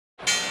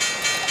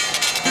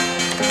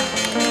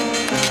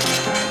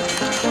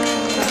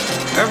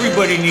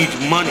Everybody needs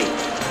money.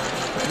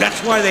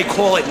 That's why they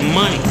call it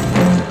money.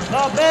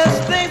 The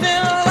best things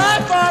in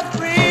life are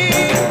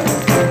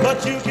free,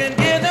 but you can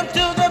give them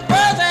to the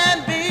birds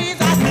and bees.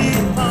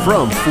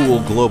 From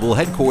Fool Global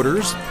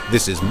Headquarters,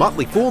 this is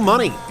Motley Fool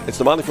Money. It's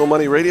the Motley Fool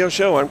Money radio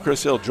show. I'm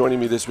Chris Hill. Joining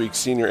me this week,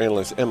 senior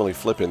analyst Emily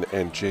Flippen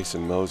and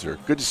Jason Moser.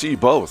 Good to see you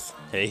both.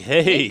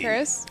 Hey,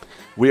 Chris.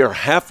 We are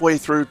halfway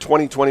through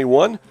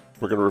 2021.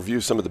 We're going to review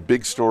some of the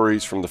big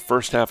stories from the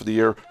first half of the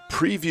year,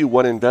 preview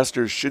what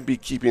investors should be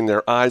keeping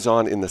their eyes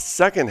on in the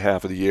second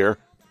half of the year,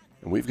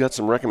 and we've got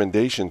some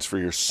recommendations for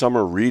your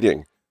summer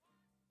reading.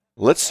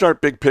 Let's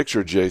start big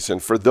picture, Jason.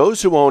 For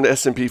those who own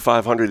S&P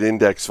 500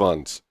 index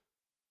funds,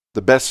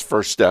 the best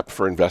first step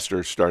for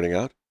investors starting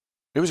out,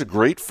 it was a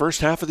great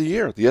first half of the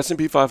year. The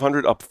S&P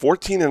 500 up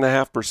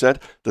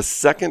 14.5%, the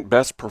second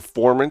best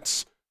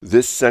performance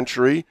this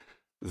century.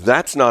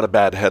 That's not a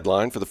bad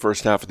headline for the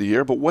first half of the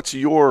year, but what's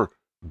your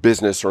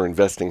business or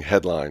investing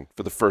headline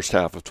for the first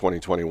half of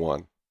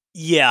 2021?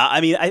 Yeah,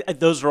 I mean,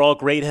 those are all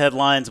great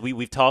headlines.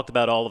 We've talked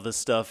about all of this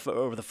stuff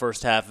over the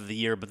first half of the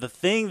year, but the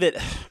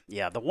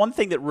one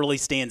thing that really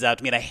stands out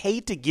to me, and I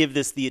hate to give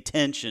this the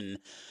attention,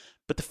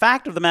 but the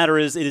fact of the matter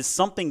is it is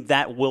something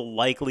that will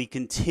likely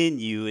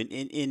continue,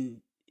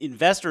 in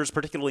investors,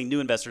 particularly new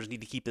investors, need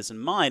to keep this in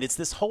mind. It's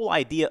this whole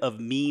idea of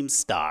meme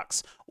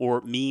stocks,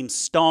 or meme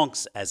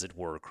stonks, as it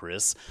were,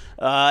 Chris.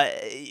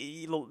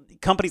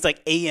 Companies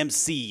like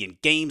AMC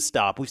and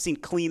GameStop. We've seen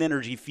clean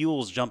energy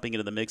fuels jumping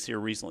into the mix here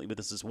recently with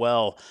this as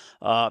well.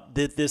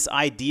 This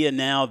idea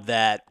now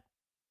that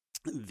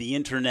the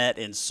internet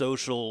and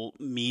social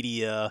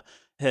media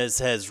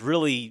has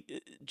really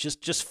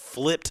just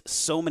flipped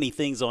so many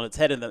things on its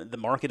head, and the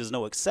market is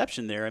no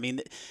exception there. I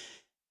mean,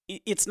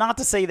 it's not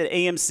to say that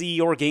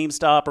AMC or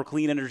GameStop or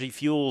clean energy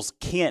fuels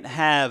can't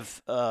have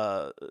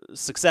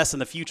success in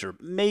the future.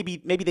 Maybe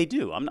they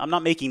do. I'm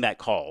not making that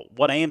call.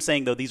 What I am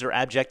saying, though, these are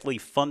abjectly,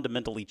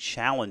 fundamentally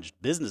challenged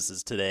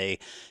businesses today,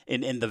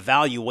 and the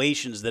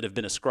valuations that have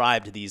been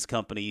ascribed to these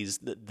companies,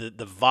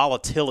 the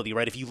volatility,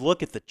 right? If you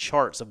look at the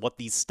charts of what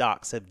these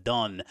stocks have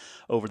done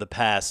over the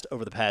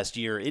past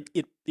year,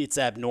 it's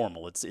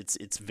abnormal. It's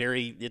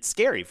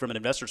scary from an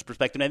investor's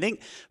perspective. And I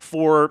think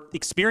for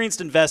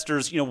experienced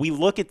investors, we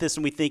look at this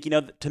and we think,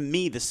 to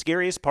me, the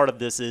scariest part of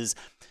this is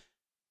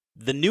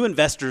the new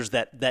investors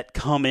that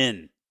come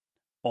in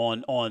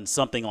on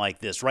something like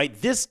this, right?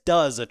 This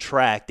does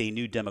attract a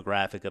new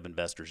demographic of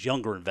investors,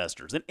 younger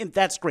investors. And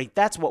that's great.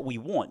 That's what we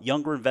want,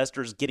 younger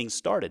investors getting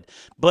started.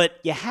 But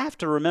you have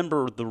to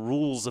remember the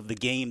rules of the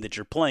game that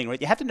you're playing,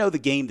 right? You have to know the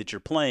game that you're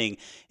playing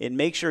and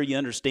make sure you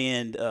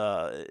understand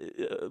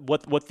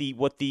what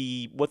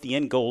the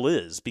end goal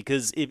is.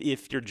 Because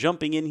if you're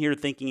jumping in here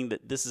thinking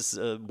that this is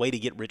a way to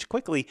get rich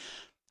quickly,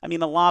 I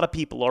mean, a lot of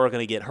people are going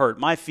to get hurt.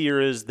 My fear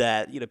is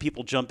that,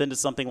 people jump into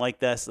something like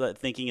this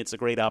thinking it's a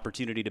great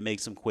opportunity to make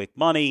some quick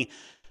money.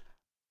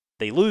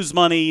 They lose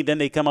money, then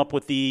they come up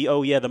with the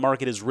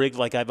market is rigged,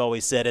 like I've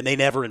always said, and they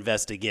never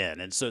invest again.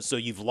 And so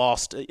you've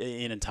lost an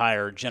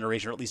entire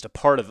generation, or at least a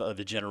part of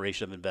a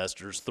generation of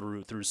investors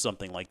through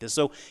something like this.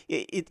 So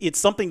it's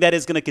something that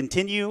is going to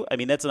continue. I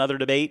mean, that's another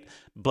debate,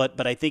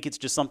 but I think it's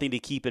just something to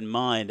keep in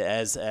mind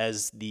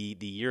as the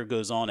year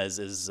goes on,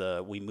 as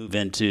we move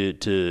into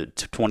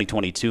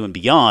 2022 and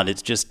beyond.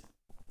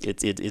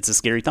 It's a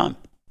scary time.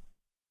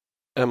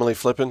 Emily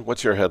Flippen,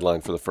 what's your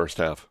headline for the first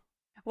half?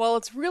 Well,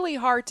 it's really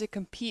hard to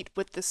compete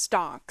with the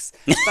stocks,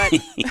 but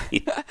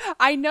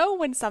I know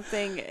when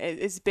something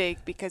is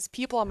big because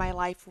people in my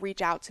life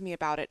reach out to me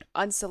about it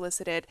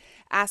unsolicited,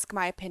 ask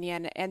my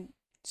opinion, and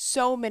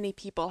so many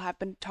people have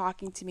been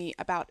talking to me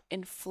about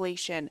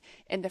inflation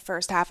in the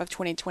first half of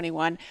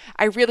 2021.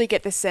 I really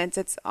get the sense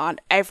it's on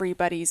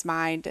everybody's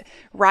mind,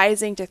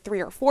 rising to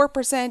 3 or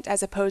 4%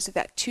 as opposed to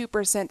that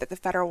 2% that the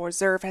Federal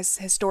Reserve has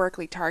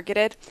historically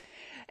targeted.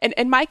 And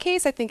in my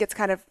case, I think it's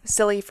kind of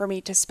silly for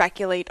me to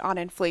speculate on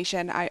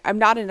inflation. I'm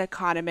not an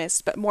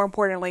economist, but more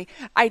importantly,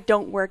 I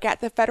don't work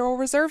at the Federal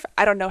Reserve.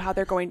 I don't know how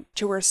they're going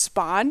to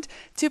respond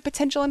to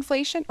potential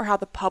inflation or how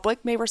the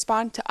public may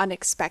respond to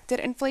unexpected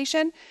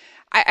inflation.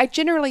 I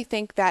generally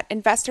think that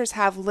investors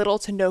have little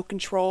to no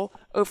control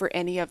over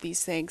any of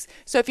these things.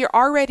 So if you're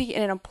already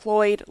an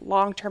employed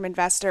long-term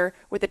investor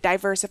with a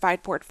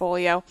diversified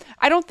portfolio,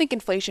 I don't think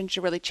inflation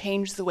should really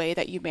change the way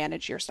that you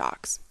manage your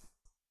stocks.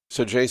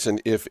 So, Jason,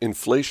 if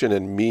inflation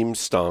and meme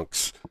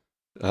stonks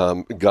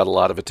got a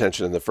lot of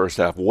attention in the first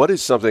half, what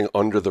is something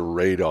under the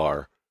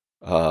radar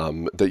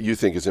that you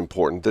think is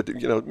important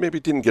that maybe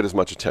didn't get as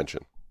much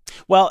attention?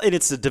 Well, and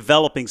it's a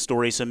developing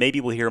story, so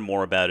maybe we'll hear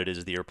more about it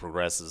as the year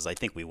progresses. I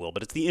think we will,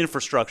 but it's the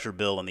infrastructure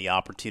bill and the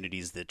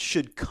opportunities that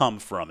should come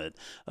from it.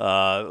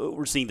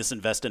 We're seeing this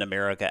Invest in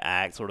America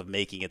Act sort of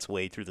making its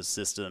way through the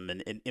system,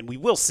 and we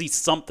will see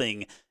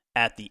something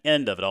at the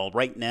end of it all.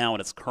 Right now,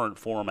 in its current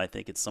form, I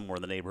think it's somewhere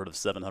in the neighborhood of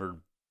 $700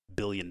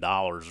 billion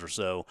or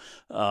so.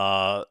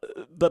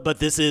 But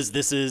this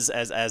is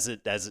as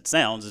it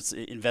sounds, it's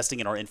investing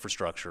in our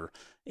infrastructure.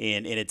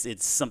 And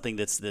it's something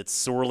that's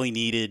sorely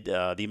needed.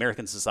 The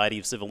American Society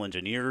of Civil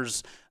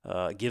Engineers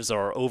gives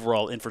our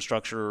overall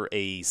infrastructure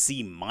a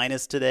C-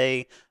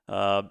 today,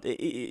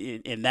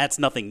 and that's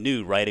nothing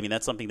new, right? I mean,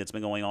 that's something that's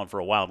been going on for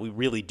a while. We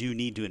really do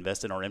need to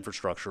invest in our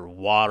infrastructure,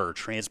 water,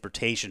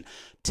 transportation,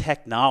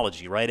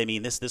 technology, right? I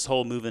mean, this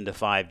whole move into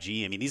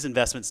 5G. I mean, these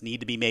investments need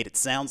to be made. It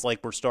sounds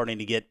like we're starting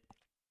to get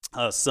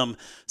some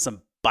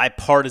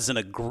bipartisan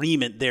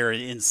agreement there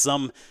in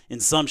some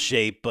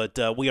shape, but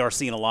we are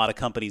seeing a lot of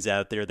companies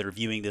out there that are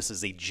viewing this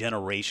as a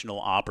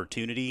generational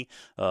opportunity,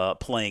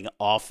 playing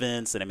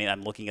offense. And I mean,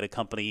 I'm looking at a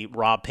company,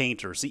 Rob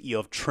Painter, CEO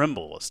of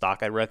Trimble, a stock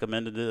I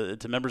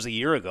recommended to members a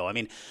year ago. I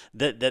mean,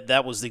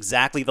 that was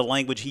exactly the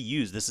language he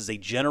used. This is a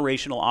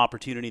generational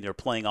opportunity. They're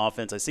playing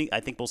offense. I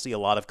think we'll see a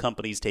lot of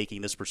companies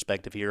taking this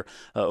perspective here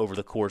over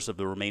the course of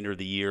the remainder of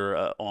the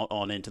year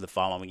on into the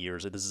following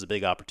years. This is a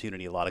big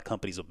opportunity. A lot of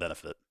companies will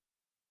benefit.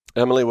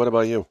 Emily, what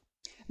about you?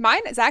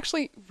 Mine is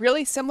actually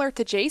really similar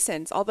to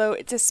Jason's, although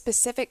it's a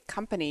specific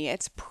company.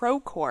 It's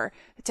Procore.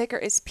 The ticker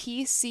is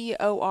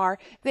PCOR.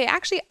 They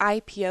actually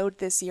IPO'd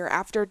this year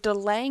after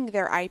delaying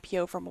their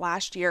IPO from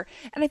last year,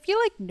 and I feel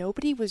like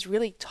nobody was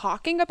really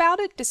talking about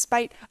it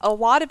despite a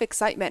lot of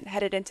excitement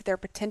headed into their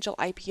potential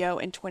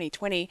IPO in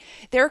 2020.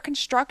 They're a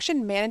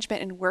construction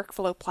management and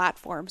workflow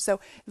platform, so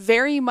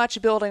very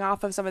much building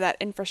off of some of that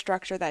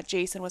infrastructure that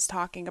Jason was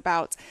talking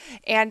about.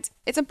 And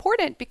it's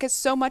important because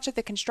so much of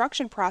the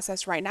construction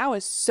process right now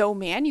is so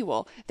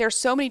manual. There's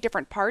so many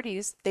different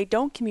parties. They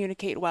don't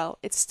communicate well.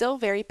 It's still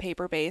very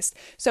paper-based.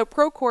 So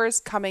Procore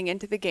is coming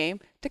into the game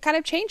to kind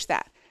of change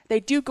that. They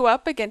do go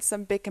up against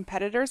some big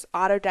competitors,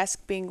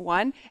 Autodesk being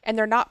one, and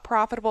they're not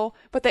profitable,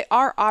 but they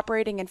are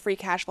operating in free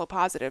cash flow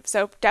positive.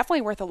 So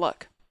definitely worth a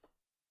look.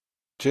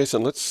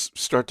 Jason, let's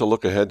start to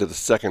look ahead to the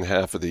second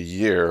half of the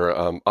year.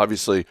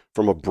 Obviously,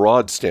 from a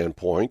broad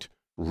standpoint,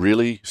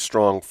 really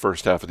strong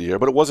first half of the year,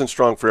 but it wasn't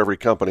strong for every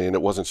company and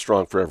it wasn't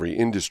strong for every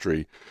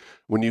industry.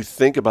 When you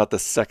think about the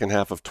second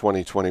half of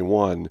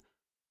 2021,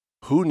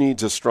 who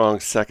needs a strong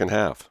second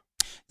half?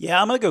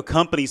 Yeah, I'm going to go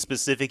company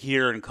specific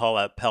here and call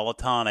out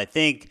Peloton. I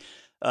think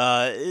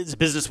it's a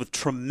business with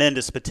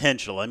tremendous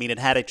potential. I mean, it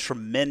had a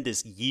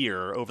tremendous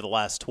year over the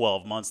last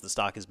 12 months. The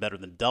stock has better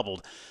than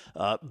doubled.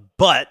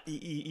 But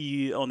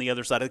on the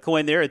other side of the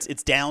coin there,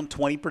 it's down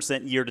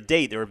 20% year to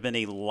date. There have been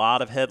a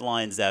lot of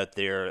headlines out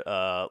there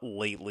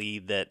lately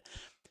that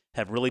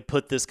have really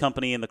put this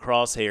company in the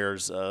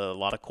crosshairs. A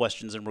lot of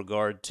questions in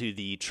regard to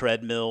the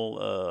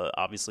treadmill.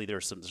 Obviously,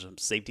 there's some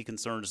safety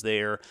concerns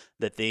there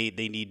that they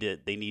need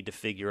to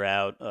figure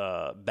out.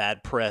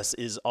 Bad press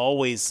is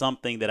always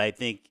something that I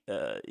think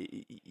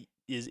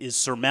is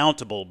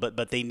surmountable,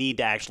 but they need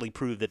to actually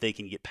prove that they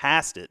can get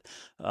past it.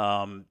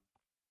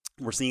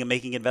 We're seeing them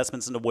making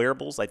investments into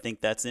wearables. I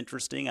think that's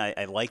interesting.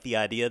 I like the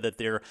idea that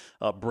they're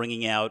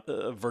bringing out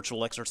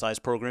virtual exercise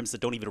programs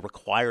that don't even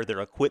require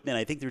their equipment.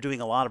 I think they're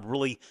doing a lot of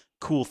really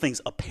cool things.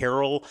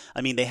 Apparel.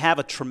 I mean, they have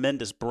a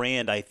tremendous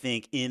brand, I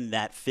think, in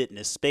that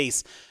fitness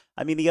space.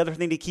 I mean, the other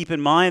thing to keep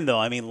in mind, though,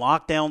 I mean,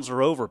 lockdowns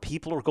are over.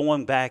 People are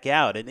going back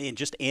out. And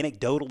just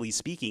anecdotally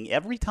speaking,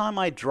 every time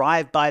I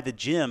drive by the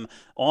gym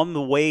on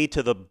the way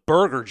to the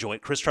burger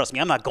joint, Chris, trust me,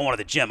 I'm not going to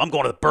the gym. I'm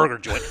going to the burger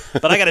joint.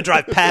 But I got to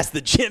drive past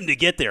the gym to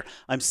get there.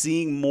 I'm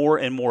seeing more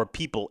and more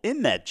people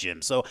in that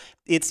gym. So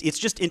it's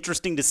just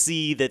interesting to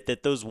see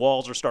that those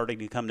walls are starting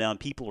to come down.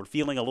 People are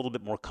feeling a little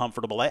bit more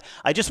comfortable.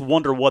 I just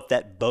wonder what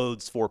that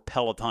bodes for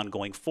Peloton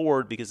going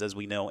forward because, as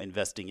we know,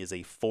 investing is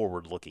a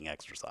forward-looking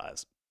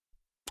exercise.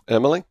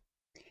 Emily?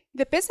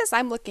 The business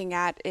I'm looking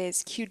at is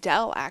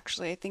QDEL,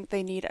 actually. I think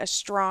they need a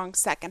strong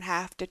second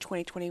half to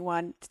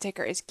 2021. The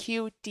ticker is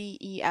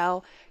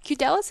QDEL.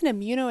 QDEL is an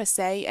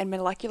immunoassay and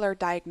molecular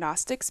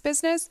diagnostics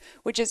business,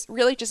 which is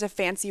really just a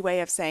fancy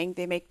way of saying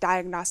they make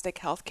diagnostic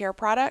healthcare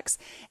products.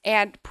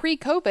 And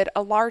pre-COVID,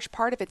 a large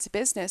part of its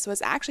business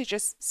was actually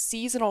just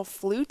seasonal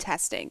flu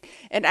testing.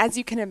 And as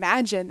you can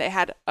imagine, they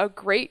had a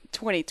great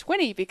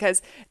 2020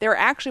 because they were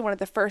actually one of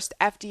the first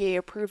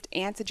FDA-approved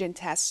antigen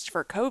tests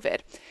for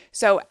COVID.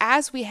 So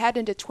as we head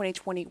into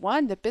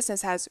 2021, the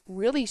business has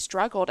really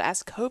struggled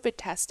as COVID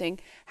testing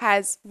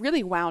has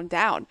really wound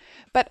down.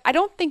 But I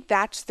don't think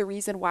that's the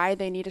reason why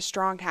they need a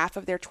strong half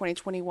of their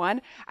 2021.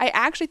 I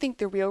actually think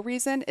the real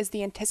reason is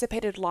the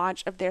anticipated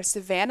launch of their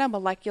Savannah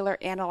molecular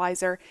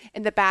analyzer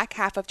in the back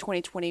half of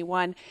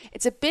 2021.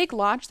 It's a big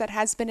launch that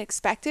has been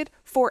expected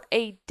for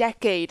a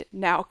decade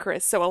now,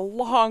 Chris, so a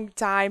long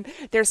time.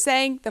 They're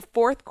saying the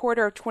fourth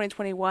quarter of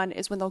 2021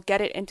 is when they'll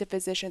get it into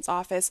physician's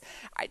office.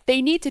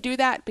 They need to do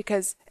that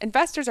because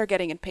investors are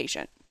getting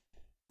impatient.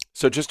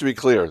 So just to be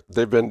clear,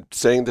 they've been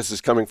saying this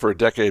is coming for a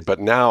decade, but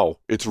now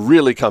it's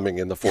really coming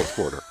in the fourth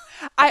quarter.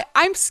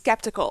 I'm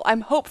skeptical.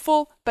 I'm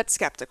hopeful, but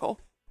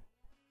skeptical.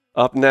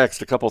 Up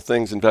next, a couple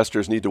things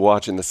investors need to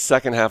watch in the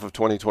second half of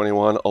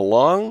 2021,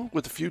 along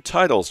with a few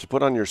titles to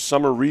put on your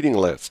summer reading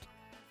list.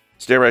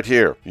 Stay right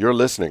here. You're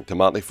listening to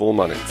Motley Fool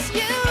Money.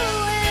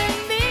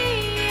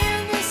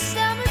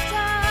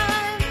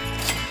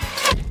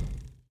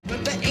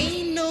 But there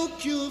ain't no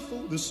cure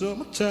for the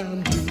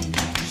summertime blues.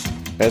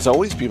 As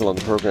always, people on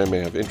the program may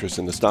have interest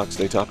in the stocks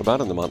they talk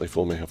about, and the Motley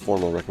Fool may have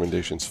formal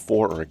recommendations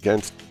for or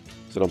against,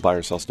 so don't buy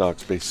or sell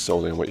stocks based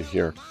solely on what you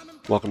hear.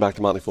 Welcome back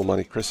to Motley Fool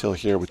Money. Chris Hill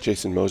here with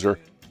Jason Moser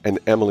and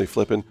Emily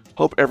Flippen.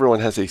 Hope everyone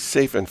has a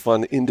safe and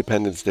fun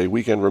Independence Day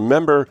weekend.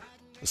 Remember,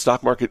 the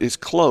stock market is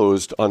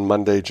closed on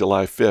Monday,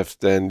 July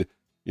 5th, and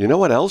you know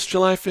what else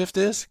July 5th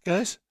is,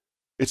 guys?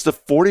 It's the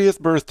 40th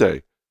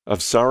birthday of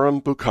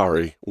Saram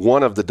Bukhari,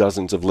 one of the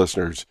dozens of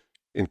listeners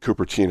in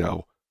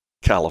Cupertino,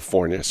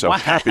 California. So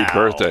happy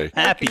birthday.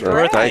 Happy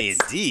birthday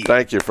indeed.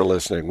 Thank you for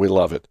listening. We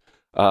love it.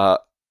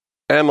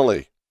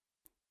 Emily,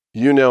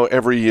 you know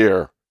every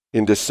year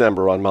in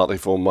December on Motley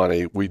Fool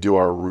Money, we do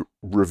our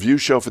review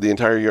show for the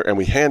entire year, and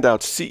we hand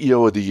out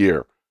CEO of the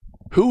Year.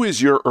 Who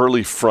is your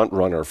early front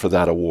runner for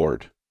that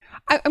award?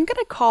 I'm going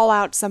to call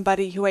out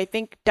somebody who I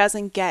think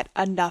doesn't get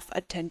enough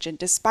attention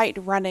despite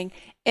running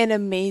an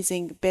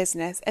amazing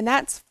business, and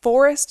that's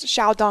Forrest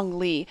Xiaodong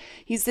Li.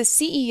 He's the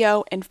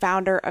CEO and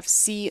founder of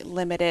Sea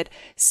Limited.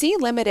 Sea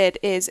Limited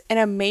is an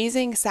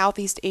amazing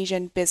Southeast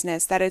Asian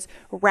business that is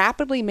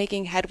rapidly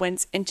making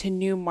headwinds into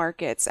new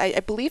markets. I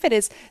believe it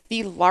is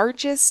the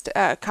largest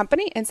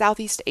company in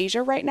Southeast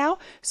Asia right now.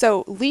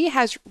 So Li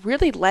has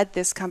really led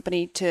this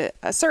company to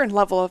a certain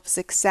level of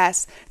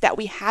success that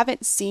we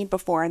haven't seen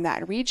before in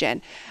that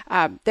region.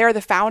 They're the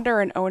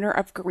founder and owner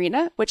of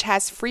Garena, which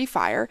has Free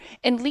Fire,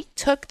 and Li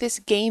took this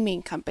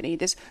gaming company,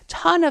 this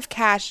ton of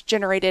cash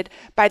generated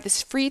by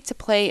this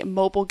free-to-play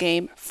mobile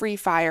game, Free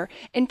Fire,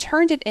 and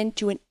turned it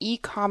into an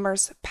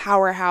e-commerce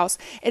powerhouse.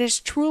 It is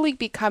truly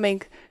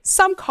becoming,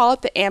 some call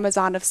it the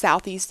Amazon of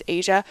Southeast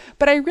Asia,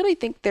 but I really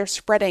think they're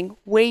spreading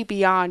way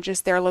beyond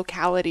just their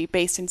locality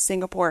based in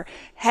Singapore,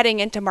 heading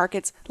into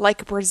markets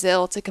like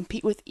Brazil to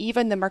compete with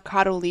even the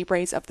Mercado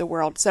Libres of the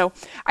world. So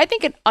I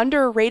think an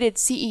underrated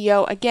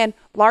CEO, again,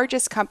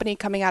 largest company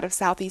coming out of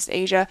Southeast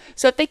Asia.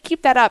 So if they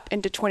keep that up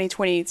into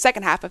 2020,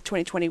 second half of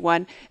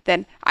 2021,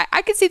 then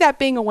I could see that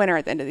being a winner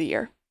at the end of the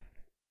year.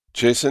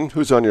 Jason,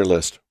 who's on your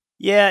list?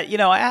 Yeah,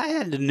 I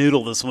had to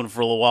noodle this one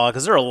for a little while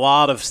because there are a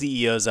lot of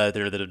CEOs out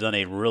there that have done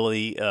a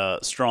really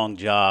strong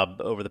job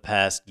over the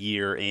past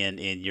year and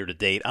year to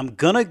date. I'm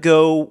going to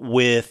go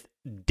with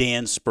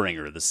Dan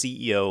Springer, the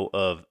CEO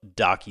of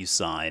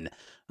DocuSign,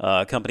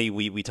 a company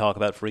we talk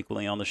about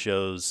frequently on the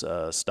shows,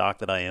 stock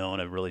that I own.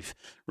 I've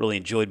really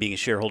enjoyed being a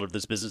shareholder of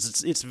this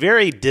business. It's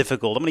very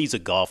difficult. I'm going to use a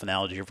golf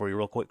analogy here for you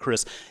real quick,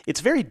 Chris. It's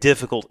very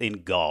difficult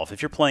in golf.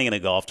 If you're playing in a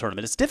golf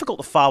tournament, it's difficult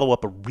to follow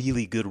up a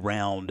really good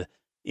round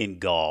in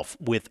golf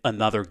with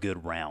another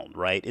good round,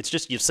 right? It's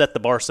just you've set the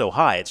bar so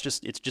high. It's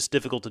just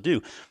difficult to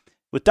do.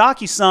 With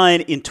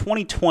DocuSign in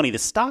 2020, the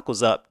stock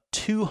was up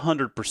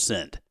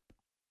 200%.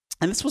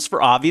 And this was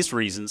for obvious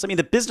reasons. I mean,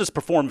 the business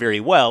performed very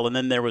well, and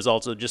then there was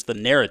also just the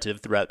narrative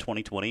throughout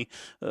 2020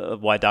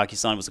 of why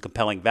DocuSign was a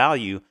compelling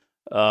value.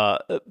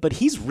 But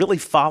he's really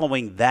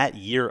following that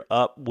year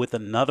up with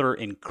another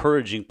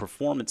encouraging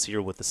performance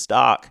here with the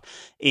stock.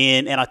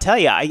 And I'll tell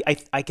you,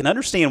 I can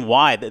understand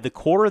why. The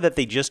quarter that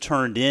they just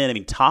turned in, I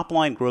mean, top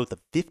line growth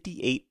of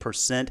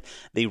 58%.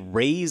 They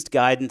raised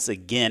guidance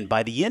again.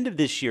 By the end of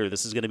this year,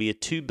 this is going to be a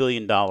 $2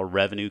 billion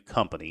revenue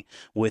company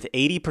with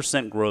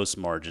 80% gross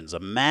margins, a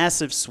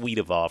massive suite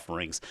of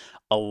offerings,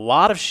 a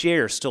lot of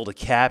shares still to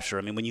capture.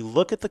 I mean, when you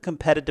look at the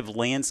competitive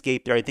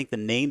landscape there, I think the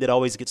name that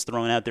always gets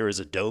thrown out there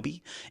is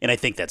Adobe, and I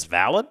think that's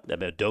valid. I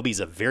mean, Adobe's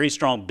a very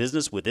strong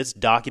business with its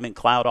document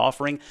cloud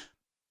offering.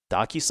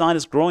 DocuSign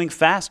is growing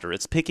faster.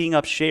 It's picking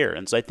up share,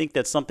 and so I think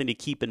that's something to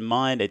keep in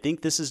mind. I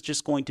think this is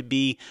just going to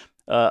be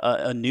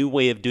a new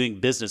way of doing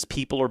business.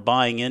 People are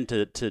buying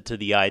into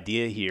the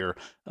idea here.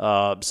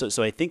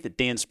 So I think that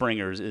Dan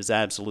Springer is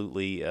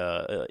absolutely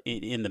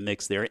in the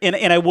mix there. And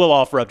I will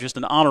offer up just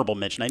an honorable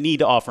mention. I need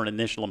to offer an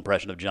initial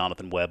impression of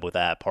Jonathan Webb with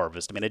App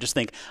Harvest. I mean, I just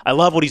think I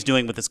love what he's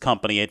doing with this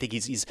company. I think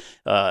he's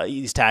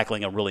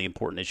tackling a really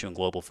important issue in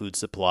global food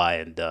supply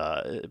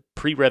and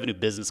pre-revenue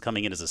business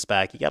coming in as a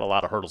SPAC. He got a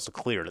lot of hurdles to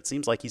clear, and it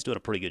seems like he's doing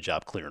a pretty good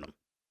job clearing them.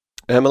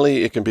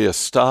 Emily, it can be a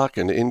stock,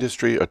 an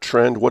industry, a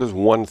trend. What is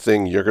one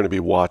thing you're going to be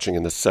watching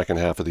in the second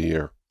half of the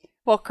year?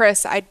 Well,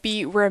 Chris, I'd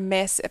be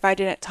remiss if I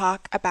didn't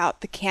talk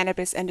about the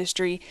cannabis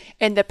industry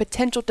and the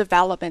potential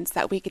developments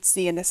that we could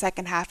see in the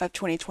second half of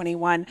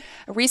 2021.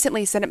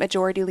 Recently, Senate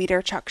Majority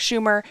Leader Chuck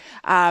Schumer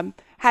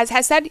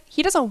has said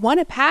he doesn't want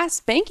to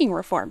pass banking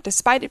reform,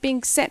 despite it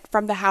being sent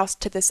from the House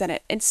to the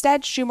Senate.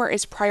 Instead, Schumer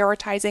is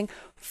prioritizing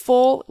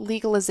full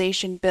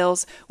legalization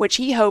bills, which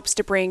he hopes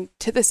to bring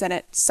to the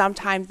Senate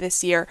sometime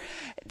this year.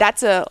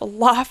 That's a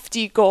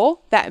lofty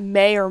goal that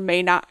may or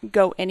may not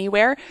go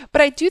anywhere,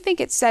 but I do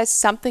think it says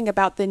something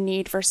about the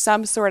need for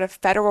some sort of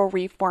federal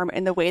reform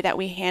in the way that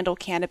we handle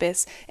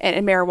cannabis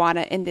and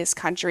marijuana in this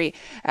country.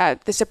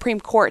 The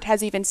Supreme Court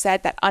has even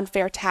said that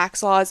unfair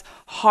tax laws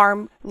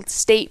harm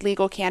state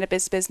legal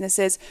cannabis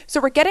businesses. So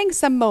we're getting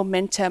some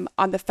momentum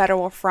on the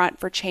federal front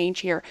for change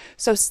here.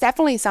 So it's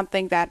definitely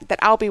something that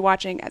I'll be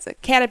watching as a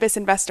cannabis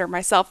investor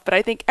myself, but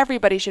I think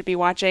everybody should be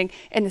watching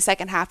in the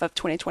second half of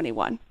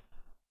 2021.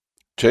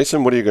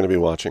 Jason, what are you going to be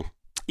watching?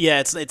 Yeah,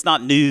 it's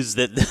not news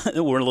that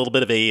we're in a little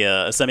bit of a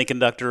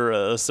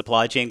semiconductor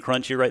supply chain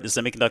crunch here, right? The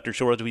semiconductor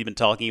shortage we've been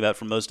talking about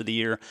for most of the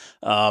year.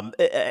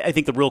 I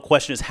think the real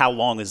question is, how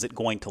long is it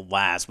going to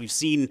last? We've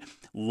seen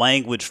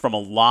language from a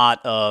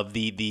lot of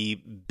the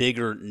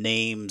bigger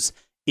names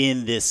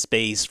in this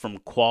space, from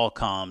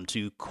Qualcomm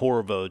to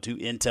Qorvo to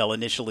Intel,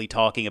 initially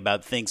talking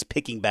about things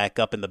picking back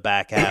up in the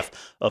back half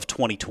of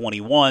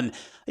 2021.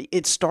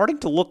 It's starting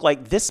to look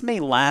like this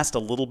may last a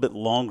little bit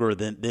longer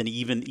than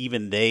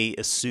even they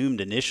assumed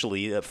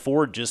initially.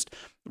 Ford just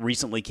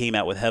recently came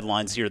out with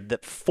headlines here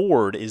that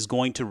Ford is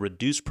going to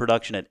reduce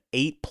production at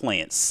 8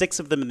 plants, 6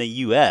 of them in the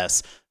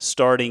U.S.,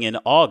 starting in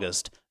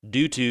August,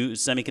 due to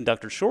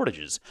semiconductor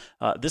shortages.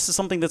 This is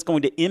something that's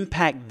going to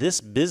impact this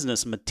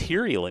business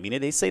materially. I mean,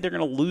 they say they're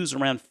going to lose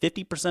around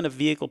 50% of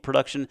vehicle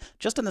production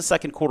just in the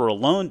second quarter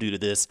alone due to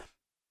this.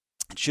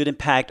 It should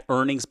impact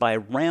earnings by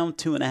around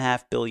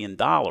 $2.5 billion.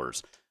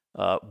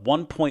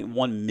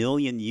 1.1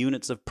 million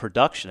units of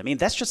production. I mean,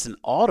 that's just an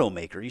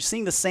automaker. You're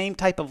seeing the same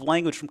type of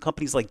language from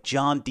companies like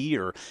John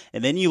Deere.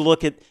 And then you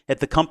look at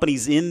the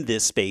companies in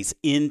this space,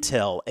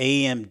 Intel,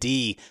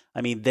 AMD. I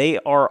mean, they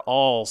are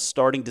all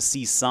starting to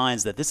see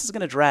signs that this is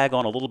going to drag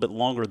on a little bit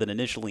longer than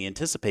initially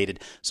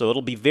anticipated. So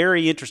it'll be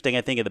very interesting,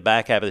 I think, in the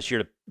back half of this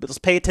year to let's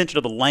pay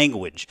attention to the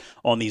language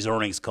on these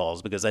earnings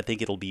calls, because I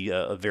think it'll be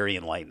very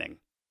enlightening.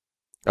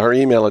 Our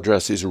email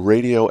address is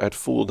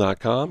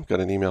radio@fool.com. Got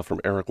an email from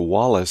Eric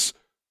Wallace,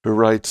 who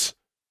writes,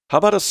 how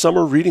about a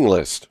summer reading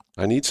list?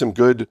 I need some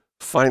good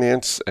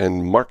finance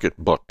and market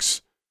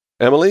books.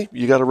 Emily,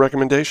 you got a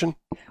recommendation?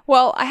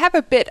 Well, I have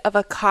a bit of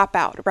a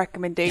cop-out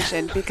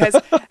recommendation because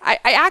I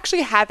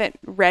actually haven't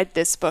read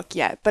this book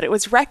yet, but it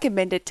was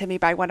recommended to me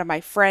by one of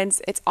my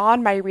friends. It's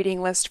on my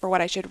reading list for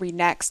what I should read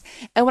next.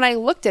 And when I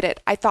looked at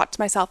it, I thought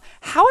to myself,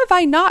 how have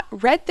I not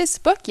read this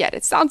book yet?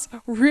 It sounds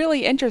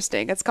really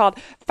interesting. It's called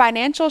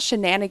Financial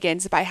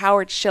Shenanigans by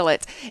Howard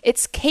Shillett.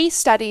 It's case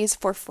studies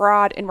for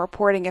fraud and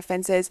reporting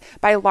offenses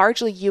by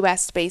largely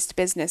U.S.-based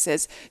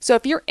businesses. So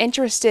if you're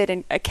interested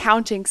in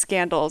accounting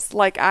scandals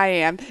like I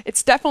am,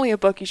 it's definitely a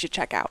book you should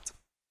check out.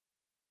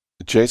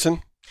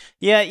 Jason?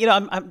 Yeah,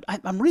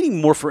 I'm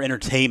reading more for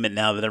entertainment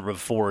now than ever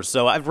before.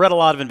 So I've read a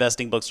lot of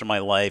investing books for my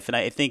life, and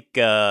I think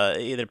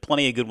there are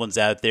plenty of good ones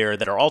out there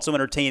that are also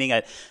entertaining.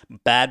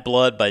 Bad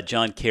Blood by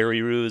John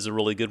Carreyrou is a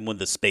really good one.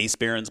 The Space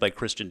Barons by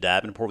Christian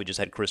Davenport. We just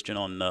had Christian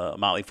on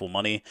Motley Fool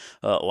Money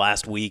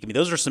last week. I mean,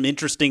 those are some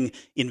interesting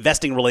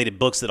investing-related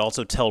books that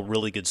also tell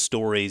really good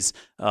stories.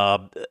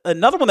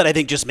 Another one that I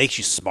think just makes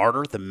you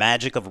smarter, The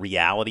Magic of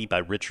Reality by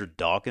Richard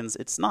Dawkins.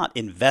 It's not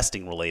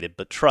investing-related,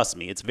 but trust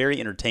me, it's very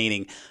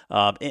entertaining.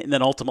 And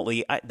then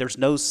ultimately, there's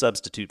no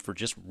substitute for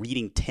just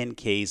reading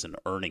 10Ks and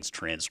earnings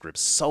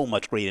transcripts. So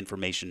much great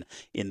information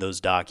in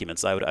those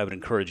documents. I would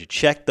encourage you,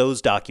 check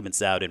those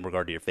documents out in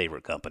regard to your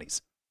favorite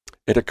companies.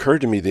 It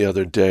occurred to me the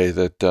other day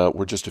that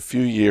we're just a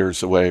few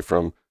years away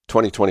from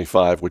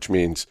 2025, which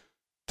means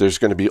there's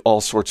going to be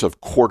all sorts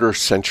of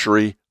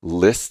quarter-century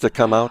lists that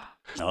come out.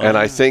 And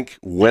I think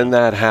when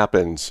that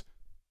happens,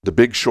 The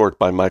Big Short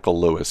by Michael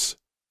Lewis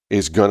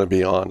is going to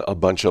be on a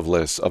bunch of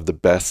lists of the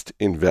best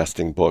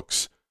investing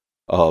books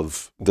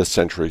of the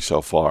century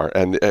so far.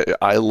 And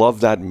I love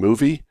that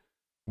movie,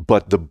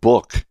 but the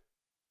book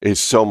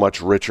is so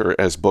much richer,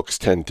 as books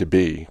tend to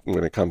be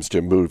when it comes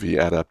to movie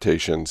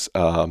adaptations.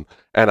 And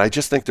I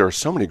just think there are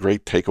so many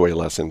great takeaway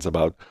lessons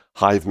about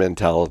hive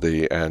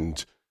mentality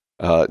and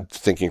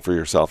thinking for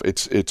yourself.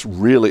 It's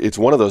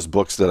one of those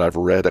books that I've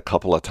read a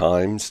couple of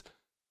times,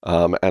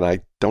 and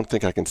I don't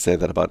think I can say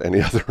that about any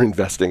other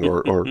investing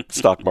or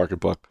stock market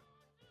book.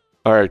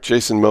 All right,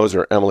 Jason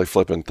Moser, Emily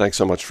Flippen, thanks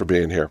so much for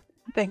being here.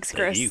 Thanks,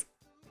 Chris. Thank you.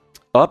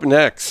 Up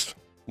next,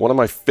 one of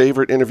my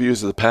favorite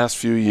interviews of the past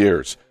few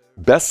years,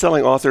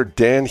 best-selling author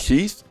Dan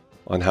Heath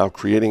on how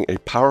creating a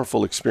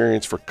powerful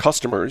experience for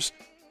customers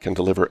can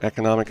deliver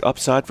economic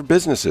upside for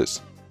businesses.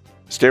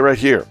 Stay right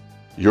here.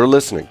 You're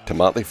listening to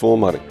Motley Fool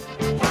Money.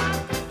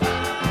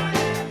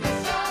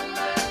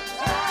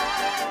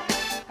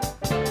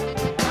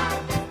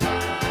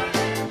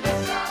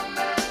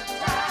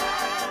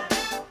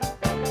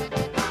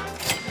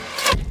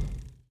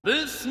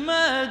 This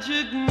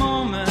magic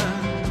moment.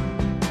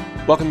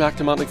 Welcome back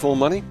to Motley Fool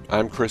Money.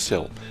 I'm Chris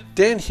Hill.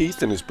 Dan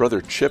Heath and his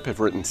brother Chip have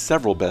written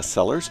several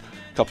bestsellers.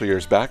 A couple of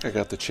years back, I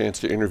got the chance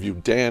to interview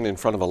Dan in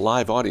front of a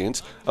live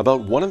audience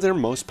about one of their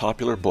most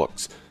popular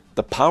books,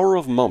 The Power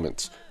of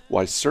Moments: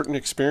 Why Certain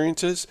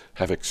Experiences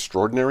Have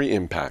Extraordinary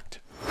Impact.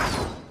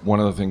 One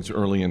of the things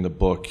early in the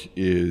book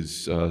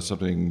is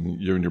something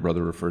you and your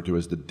brother refer to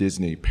as the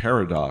Disney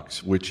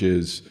paradox, which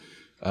is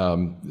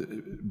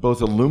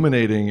both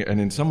illuminating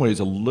and in some ways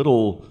a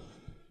little,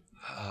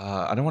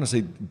 I don't want to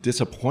say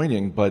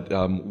disappointing, but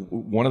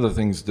one of the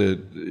things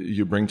that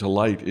you bring to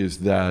light is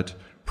that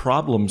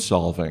problem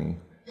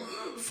solving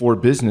for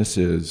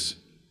businesses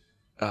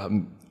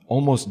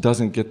almost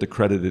doesn't get the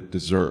credit it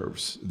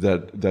deserves.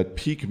 That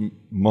peak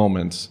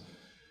moments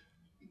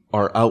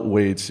are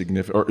outweighed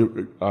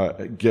significant,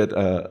 or get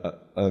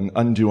an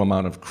undue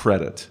amount of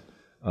credit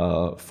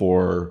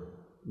for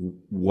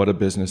what a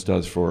business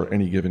does for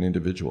any given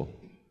individual.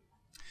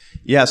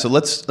 Yeah, so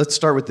let's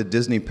start with the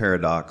Disney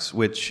paradox,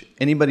 which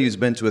anybody who's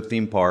been to a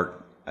theme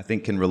park, I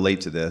think, can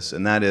relate to this,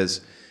 and that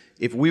is,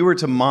 if we were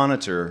to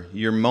monitor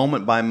your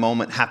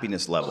moment-by-moment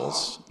happiness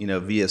levels,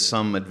 via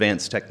some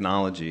advanced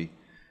technology,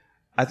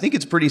 I think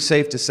it's pretty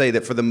safe to say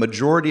that for the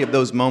majority of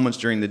those moments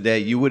during the day,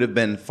 you would have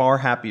been far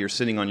happier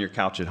sitting on your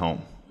couch at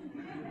home.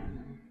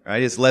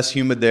 Right? It's less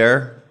humid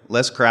there,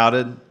 less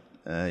crowded.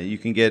 You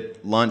can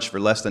get lunch for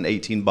less than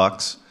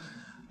 $18.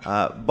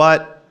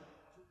 But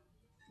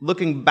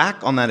looking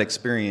back on that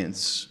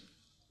experience,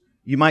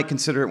 you might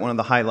consider it one of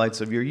the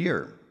highlights of your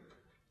year.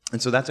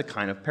 And so that's a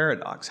kind of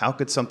paradox. How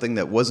could something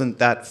that wasn't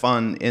that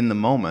fun in the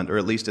moment, or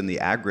at least in the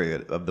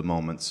aggregate of the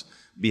moments,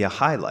 be a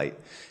highlight?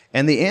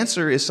 And the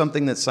answer is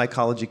something that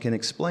psychology can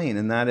explain,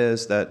 and that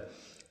is that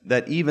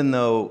even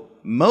though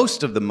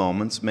most of the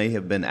moments may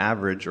have been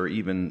average or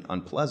even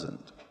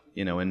unpleasant,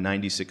 in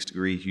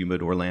 96-degree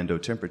humid Orlando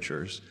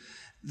temperatures,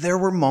 there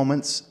were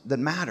moments that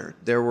mattered.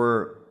 There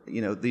were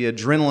the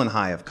adrenaline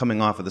high of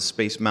coming off of the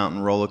Space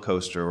Mountain roller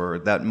coaster, or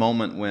that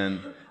moment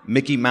when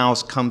Mickey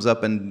Mouse comes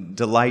up and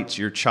delights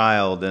your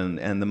child,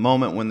 and the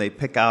moment when they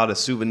pick out a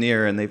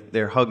souvenir and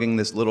they're hugging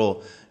this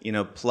little,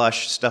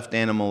 plush stuffed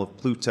animal of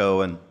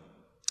Pluto. And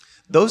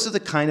those are the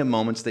kind of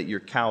moments that your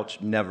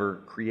couch never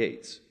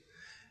creates.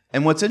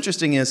 And what's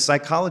interesting is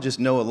psychologists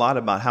know a lot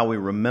about how we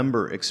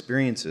remember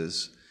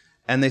experiences.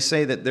 And they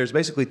say that there's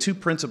basically two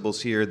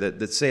principles here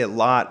that say a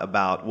lot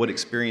about what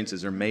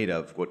experiences are made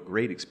of, what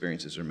great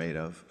experiences are made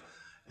of.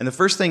 And the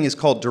first thing is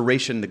called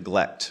duration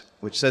neglect,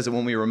 which says that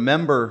when we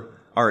remember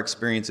our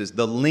experiences,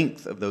 the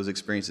length of those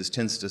experiences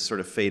tends to sort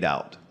of fade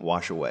out,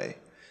 wash away.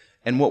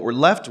 And what we're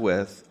left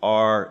with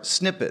are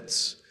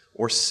snippets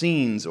or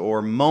scenes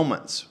or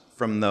moments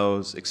from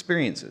those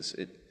experiences.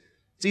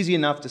 It's easy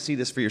enough to see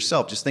this for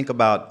yourself. Just think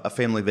about a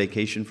family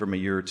vacation from a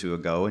year or two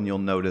ago, and you'll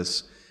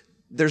notice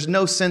there's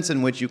no sense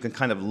in which you can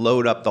kind of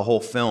load up the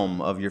whole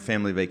film of your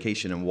family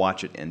vacation and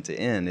watch it end to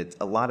end.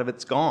 A lot of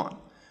it's gone.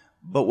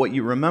 But what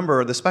you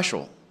remember are the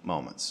special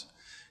moments.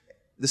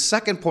 The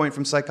second point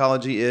from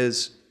psychology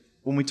is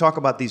when we talk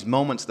about these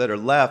moments that are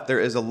left, there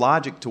is a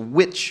logic to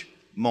which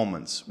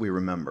moments we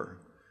remember.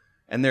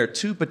 And there are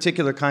two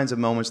particular kinds of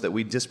moments that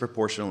we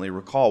disproportionately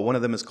recall. One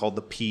of them is called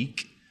the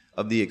peak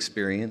of the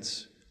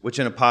experience, which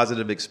in a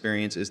positive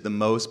experience is the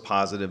most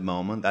positive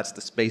moment. That's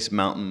the Space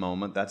Mountain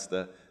moment. That's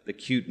the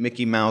cute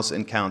Mickey Mouse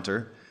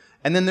encounter.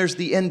 And then there's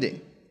the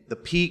ending, the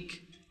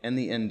peak and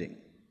the ending.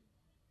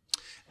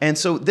 And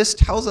so this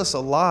tells us a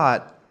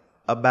lot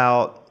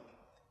about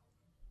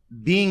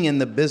being in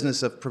the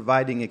business of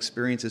providing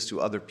experiences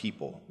to other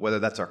people, whether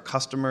that's our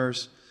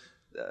customers,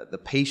 the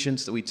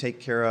patients that we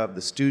take care of,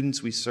 the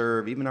students we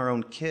serve, even our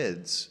own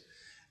kids.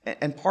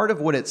 And part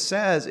of what it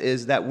says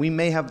is that we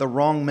may have the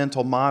wrong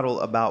mental model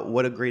about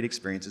what a great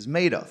experience is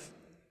made of.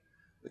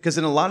 Because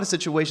in a lot of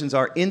situations,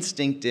 our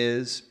instinct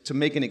is to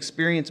make an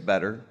experience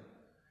better.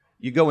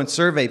 You go and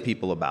survey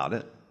people about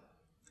it.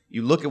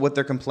 You look at what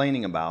they're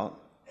complaining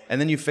about, and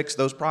then you fix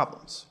those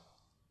problems.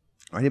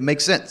 Right? It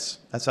makes sense.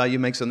 That's how you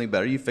make something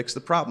better. You fix the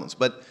problems.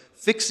 But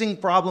fixing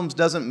problems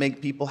doesn't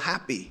make people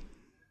happy.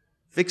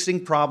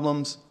 Fixing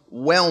problems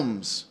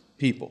whelms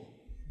people.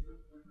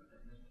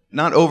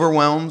 Not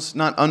overwhelms,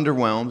 not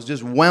underwhelms,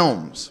 just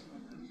whelms.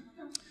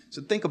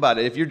 So think about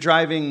it. If you're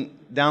driving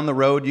down the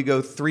road, you go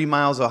 3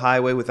 miles of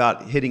highway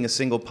without hitting a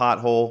single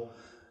pothole.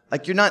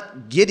 You're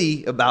not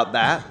giddy about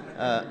that.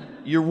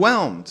 You're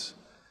whelmed.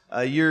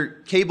 Your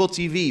cable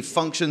TV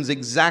functions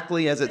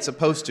exactly as it's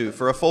supposed to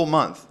for a full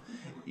month.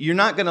 You're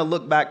not going to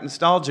look back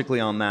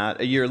nostalgically on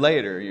that a year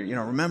later.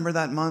 Remember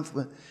that month?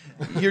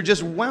 You're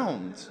just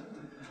whelmed.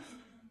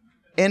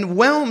 And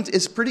whelmed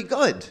is pretty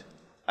good.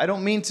 I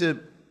don't mean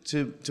to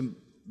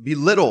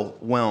belittle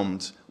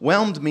whelmed.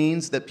 Whelmed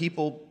means that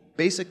people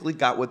basically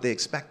got what they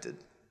expected.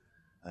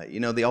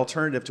 The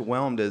alternative to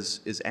whelmed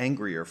is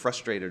angry or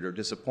frustrated or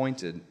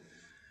disappointed.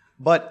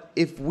 But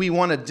if we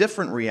want a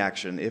different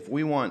reaction, if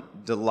we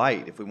want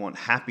delight, if we want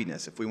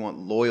happiness, if we want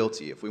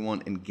loyalty, if we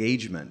want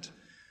engagement,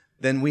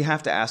 then we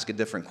have to ask a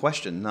different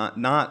question.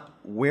 Not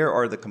where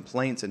are the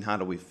complaints and how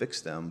do we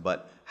fix them,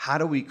 but how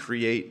do we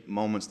create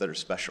moments that are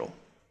special?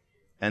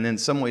 And in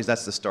some ways,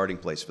 that's the starting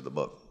place for the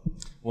book.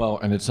 Well,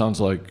 and it sounds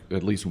like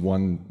at least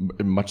one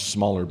much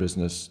smaller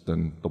business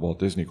than the Walt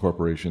Disney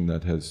Corporation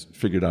that has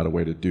figured out a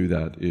way to do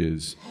that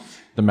is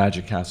the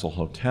Magic Castle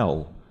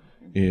Hotel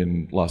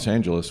in Los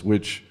Angeles,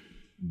 which,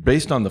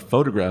 based on the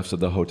photographs of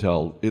the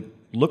hotel, it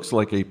looks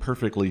like a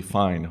perfectly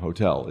fine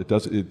hotel.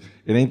 It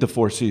ain't the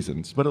Four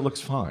Seasons, but it looks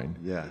fine.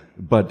 Yeah.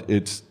 But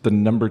it's the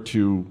number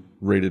 2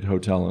 rated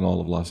hotel in all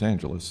of Los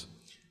Angeles.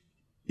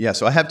 Yeah,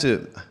 so I have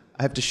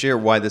to share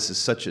why this is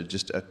such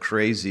just a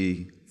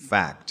crazy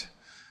fact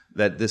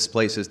that this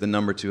place is the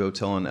number 2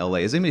 hotel in LA.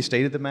 Has anybody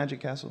stayed at the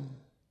Magic Castle?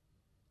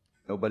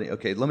 Nobody?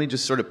 Okay, let me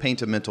just sort of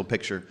paint a mental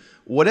picture.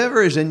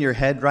 Whatever is in your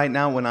head right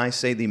now when I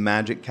say the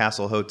Magic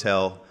Castle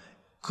Hotel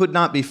could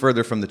not be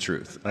further from the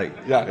truth.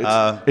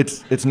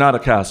 It's not a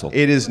castle.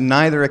 It is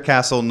neither a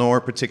castle nor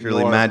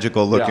particularly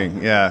magical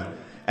looking. Yeah.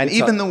 And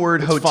even the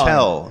word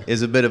hotel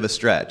is a bit of a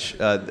stretch.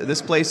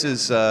 This place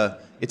is,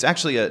 it's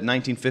actually a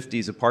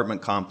 1950s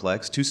apartment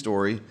complex,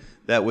 2-story,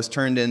 that was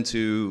turned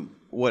into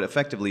what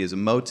effectively is a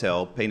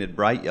motel, painted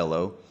bright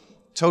yellow,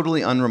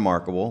 totally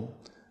unremarkable.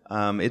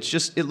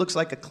 It looks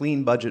like a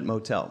clean budget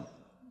motel.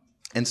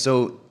 And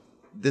so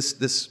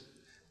this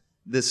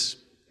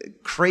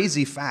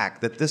crazy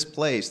fact that this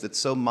place that's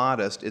so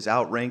modest is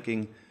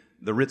outranking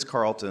the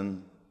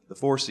Ritz-Carlton, the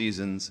Four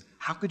Seasons,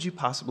 how could you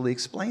possibly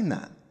explain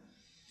that?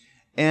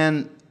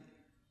 And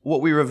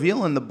what we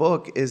reveal in the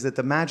book is that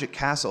the Magic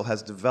Castle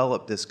has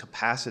developed this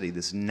capacity,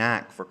 this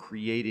knack for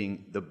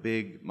creating the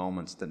big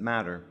moments that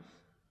matter.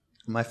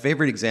 My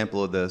favorite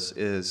example of this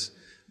is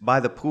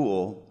by the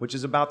pool, which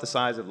is about the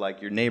size of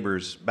like your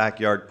neighbor's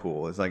backyard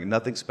pool. It's like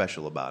nothing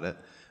special about it.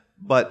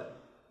 But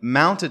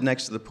mounted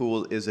next to the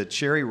pool is a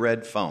cherry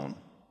red phone,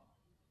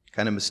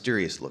 kind of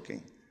mysterious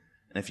looking.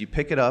 And if you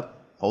pick it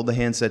up, hold the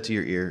handset to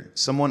your ear,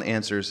 someone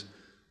answers,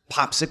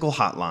 "Popsicle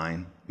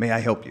hotline, may I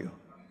help you?"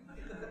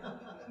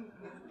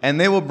 And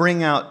they will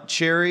bring out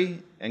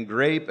cherry and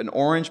grape and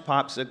orange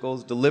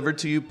popsicles delivered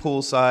to you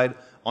poolside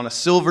on a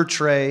silver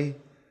tray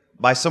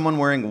by someone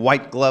wearing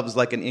white gloves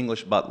like an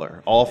English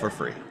butler, all for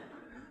free.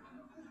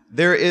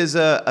 There is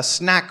a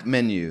snack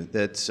menu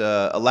that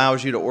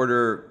allows you to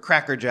order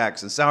Cracker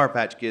Jacks and Sour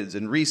Patch Kids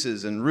and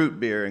Reese's and root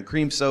beer and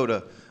cream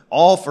soda,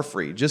 all for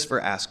free, just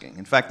for asking.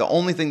 In fact, the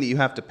only thing that you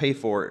have to pay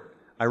for,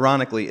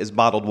 ironically, is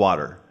bottled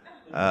water.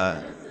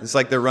 It's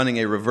like they're running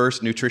a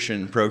reverse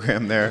nutrition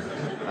program there.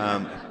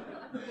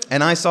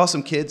 And I saw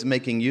some kids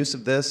making use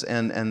of this,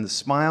 and the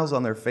smiles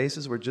on their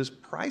faces were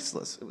just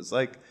priceless. It was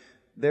like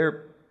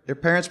their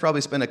parents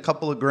probably spent a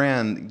couple of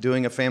grand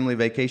doing a family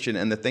vacation,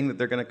 and the thing that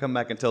they're going to come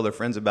back and tell their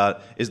friends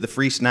about is the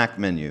free snack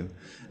menu.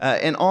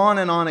 And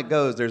on it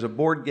goes. There's a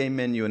board game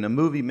menu and a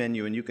movie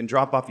menu, and you can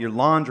drop off your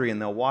laundry,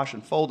 and they'll wash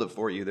and fold it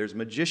for you. There's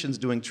magicians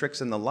doing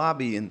tricks in the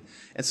lobby. And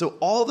so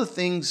all the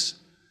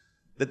things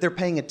that they're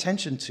paying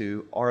attention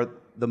to are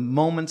the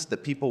moments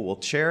that people will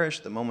cherish,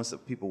 the moments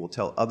that people will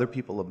tell other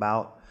people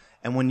about.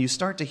 And when you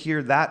start to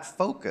hear that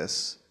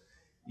focus,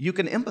 you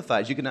can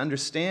empathize. You can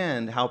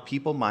understand how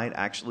people might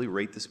actually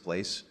rate this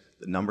place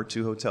the number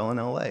 2 hotel in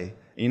LA. And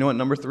you know what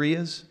number 3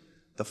 is?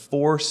 The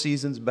Four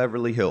Seasons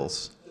Beverly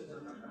Hills.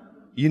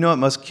 You know it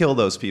must kill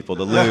those people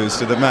to lose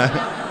to the man.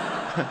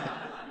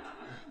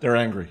 They're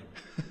angry.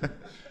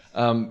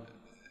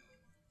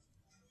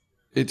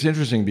 It's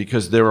interesting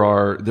because there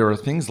are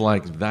things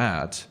like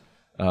that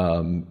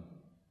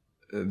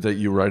that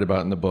you write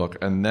about in the book,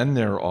 and then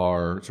there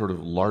are sort of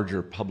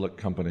larger public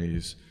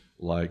companies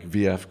like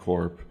VF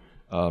Corp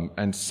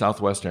and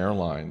Southwest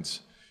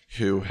Airlines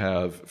who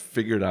have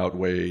figured out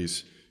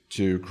ways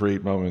to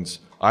create moments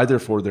either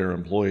for their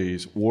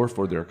employees or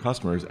for their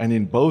customers, and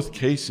in both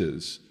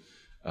cases,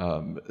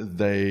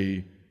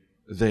 they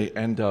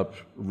end up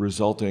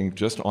resulting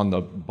just on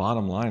the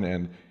bottom line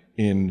and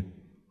in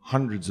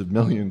hundreds of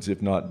millions,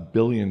 if not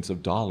billions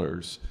of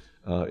dollars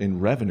in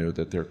revenue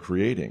that they're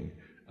creating.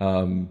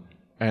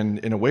 And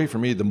in a way, for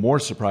me, the more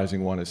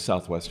surprising one is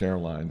Southwest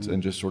Airlines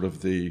and just sort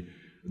of the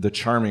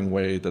charming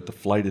way that the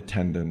flight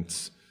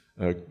attendants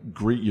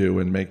greet you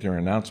and make their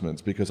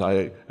announcements. Because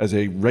I, as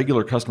a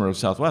regular customer of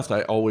Southwest,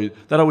 that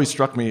always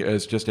struck me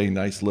as just a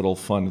nice little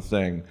fun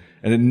thing.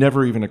 And it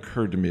never even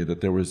occurred to me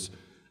that there was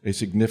a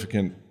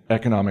significant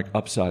economic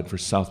upside for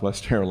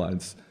Southwest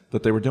Airlines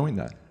that they were doing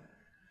that.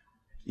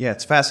 Yeah,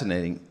 it's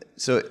fascinating.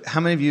 So how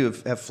many of you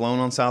have flown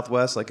on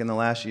Southwest, like in the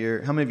last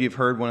year? How many of you have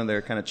heard one of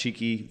their kind of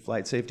cheeky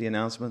flight safety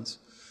announcements?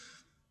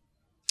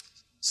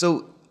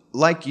 So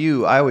like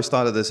you, I always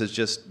thought of this as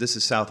just, this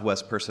is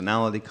Southwest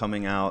personality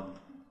coming out.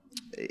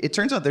 It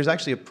turns out there's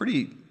actually a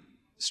pretty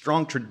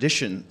strong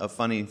tradition of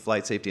funny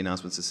flight safety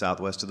announcements at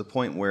Southwest, to the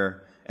point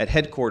where at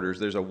headquarters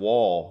there's a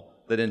wall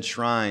that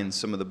enshrines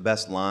some of the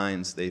best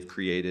lines they've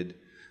created.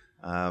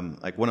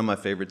 Like one of my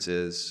favorites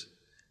is,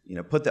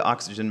 put the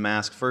oxygen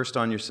mask first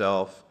on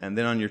yourself and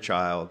then on your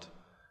child.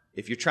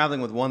 If you're traveling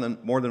with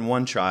more than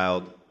one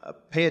child,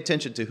 pay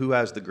attention to who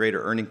has the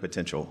greater earning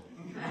potential.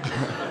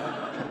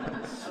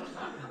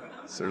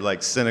 Sort of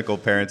like cynical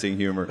parenting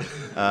humor.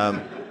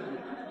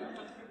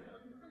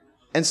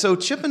 And so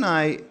Chip and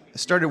I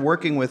started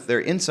working with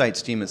their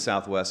insights team at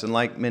Southwest, and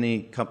like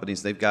many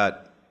companies, they've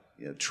got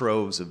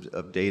troves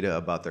of data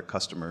about their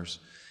customers.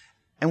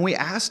 And we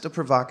asked a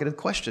provocative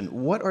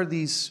question: what are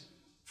these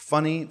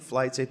funny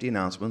flight safety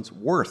announcements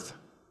worth?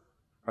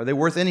 Are they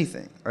worth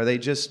anything? Are they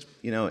just,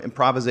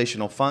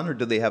 improvisational fun, or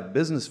do they have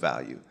business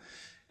value?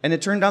 And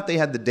it turned out they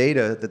had the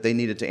data that they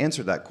needed to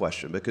answer that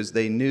question, because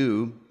they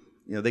knew,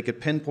 they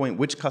could pinpoint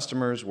which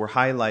customers were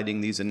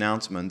highlighting these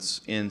announcements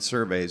in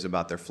surveys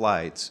about their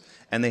flights,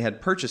 and they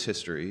had purchase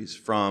histories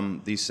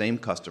from these same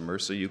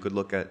customers, so you could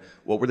look at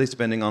what were they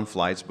spending on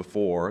flights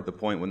before the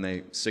point when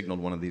they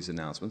signaled one of these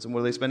announcements, and what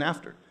do they spend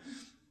after.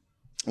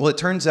 Well, it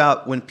turns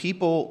out when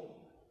people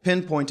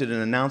pinpointed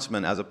an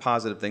announcement as a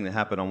positive thing that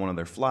happened on one of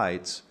their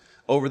flights,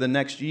 over the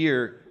next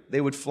year,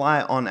 they would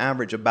fly on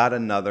average about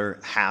another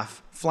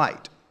half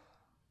flight.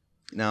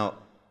 Now,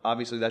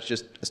 obviously that's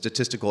just a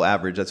statistical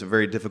average. That's a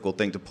very difficult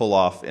thing to pull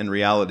off in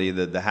reality,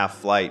 the half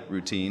flight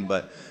routine.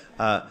 But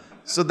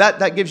so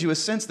that gives you a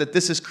sense that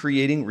this is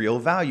creating real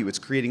value. It's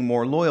creating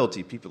more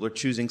loyalty. People are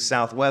choosing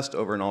Southwest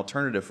over an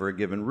alternative for a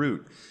given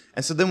route.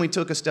 And so then we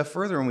took a step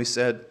further and we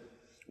said,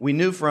 we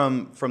knew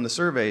from the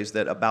surveys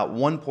that about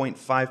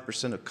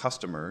 1.5% of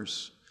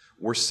customers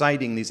were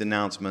citing these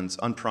announcements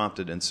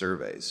unprompted in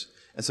surveys.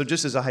 And so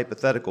just as a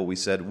hypothetical, we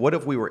said, what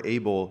if we were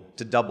able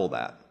to double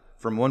that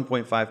from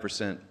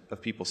 1.5%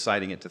 of people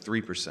citing it to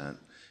 3%?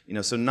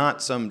 So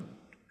not some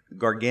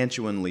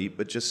gargantuan leap,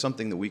 but just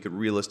something that we could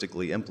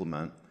realistically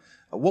implement.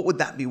 What would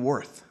that be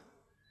worth?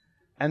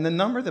 And the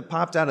number that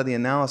popped out of the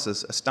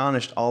analysis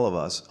astonished all of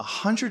us,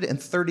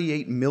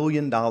 $138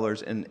 million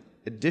in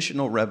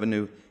additional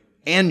revenue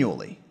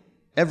annually,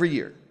 every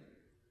year.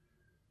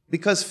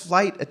 Because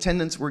flight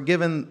attendants were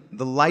given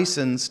the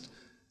license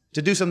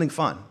to do something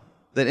fun,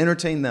 that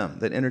entertained them,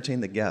 that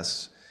entertained the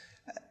guests.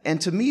 And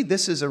to me,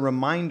 this is a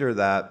reminder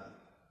that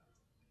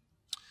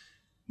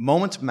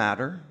moments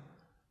matter,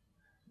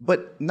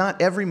 but not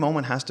every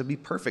moment has to be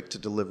perfect to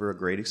deliver a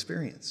great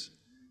experience.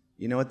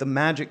 At the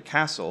Magic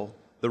Castle,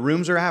 the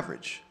rooms are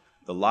average,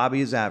 the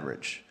lobby is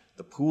average,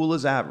 the pool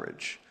is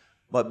average,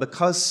 but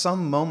because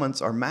some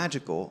moments are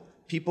magical,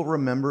 people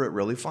remember it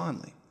really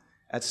fondly.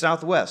 At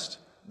Southwest,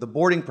 the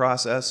boarding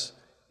process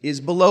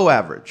is below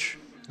average.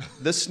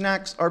 The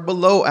snacks are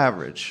below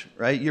average,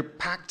 right? You're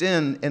packed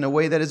in a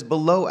way that is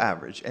below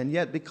average. And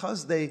yet,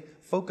 because they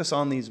focus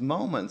on these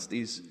moments,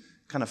 these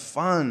kind of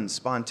fun,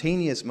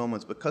 spontaneous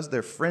moments, because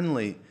they're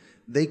friendly,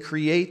 they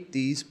create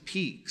these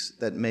peaks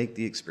that make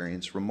the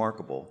experience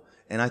remarkable.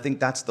 And I think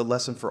that's the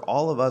lesson for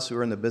all of us who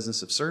are in the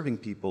business of serving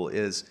people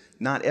is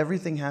not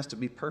everything has to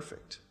be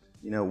perfect.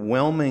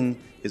 Whelming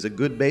is a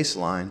good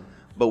baseline,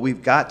 but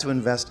we've got to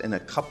invest in a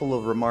couple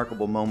of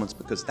remarkable moments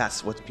because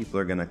that's what people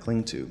are going to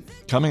cling to.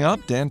 Coming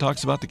up, Dan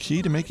talks about the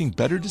key to making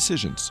better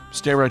decisions.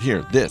 Stay right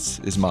here. This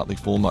is Motley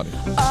Fool Money.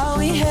 All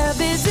we have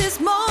is this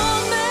moment.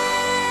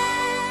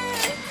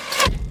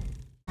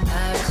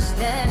 I wish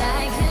that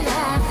I could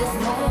have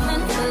this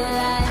moment for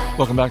life.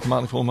 Welcome back to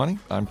Motley Fool Money.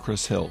 I'm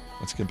Chris Hill.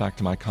 Let's get back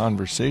to my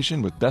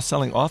conversation with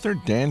best-selling author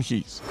Dan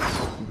Heath.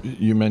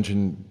 You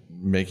mentioned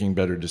making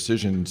better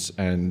decisions,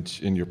 and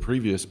in your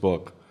previous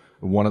book,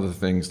 one of the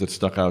things that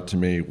stuck out to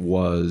me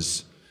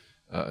was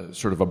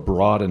sort of a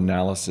broad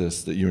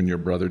analysis that you and your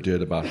brother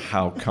did about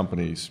how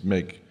companies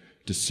make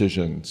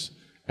decisions.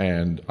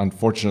 And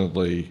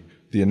unfortunately,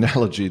 the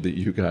analogy that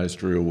you guys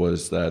drew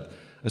was that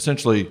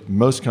essentially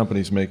most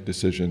companies make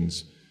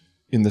decisions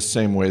in the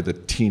same way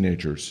that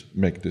teenagers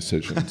make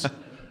decisions,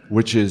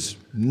 which is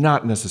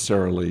not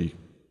necessarily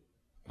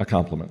a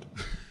compliment.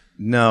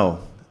 No.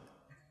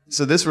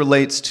 So this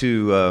relates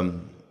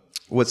to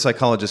what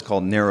psychologists call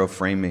narrow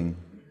framing.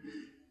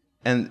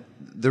 And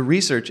the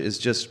research is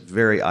just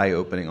very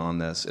eye-opening on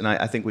this. And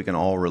I think we can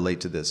all relate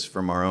to this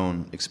from our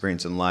own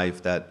experience in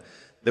life, that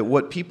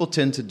what people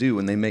tend to do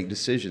when they make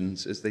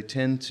decisions is they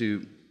tend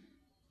to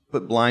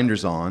put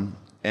blinders on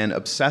and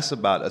obsess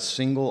about a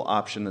single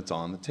option that's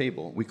on the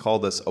table. We call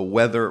this a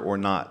whether or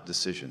not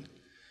decision.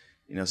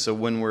 So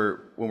when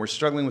we're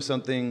struggling with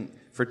something,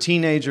 for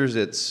teenagers,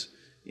 it's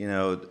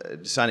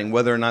deciding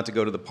whether or not to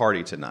go to the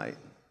party tonight.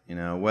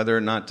 Whether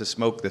or not to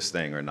smoke this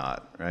thing or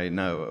not, right?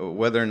 No,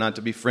 whether or not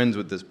to be friends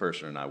with this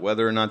person or not,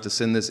 whether or not to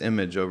send this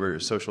image over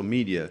social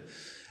media.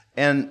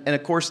 And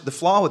of course, the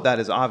flaw with that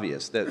is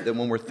obvious, that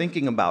when we're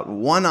thinking about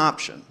one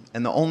option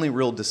and the only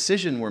real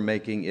decision we're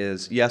making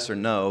is yes or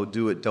no,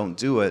 do it, don't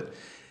do it,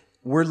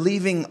 we're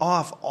leaving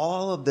off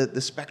all of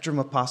the spectrum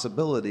of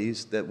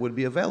possibilities that would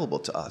be available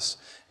to us.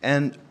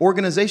 And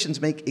organizations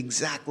make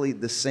exactly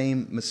the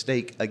same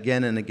mistake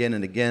again and again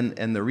and again.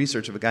 And the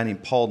research of a guy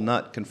named Paul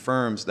Nutt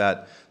confirms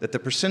that the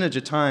percentage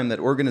of time that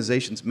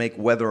organizations make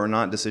whether or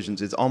not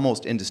decisions is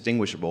almost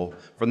indistinguishable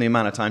from the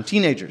amount of time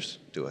teenagers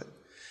do it.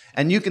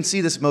 And you can see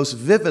this most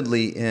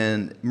vividly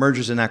in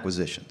mergers and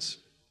acquisitions.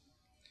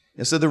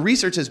 And so the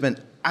research has been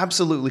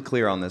absolutely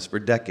clear on this for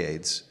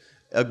decades.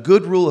 A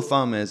good rule of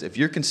thumb is if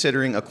you're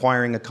considering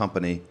acquiring a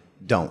company,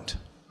 don't.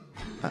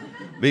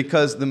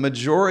 Because the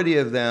majority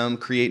of them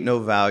create no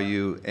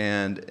value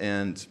and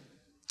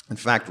in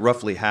fact,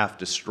 roughly half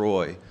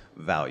destroy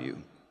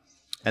value.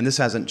 And this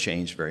hasn't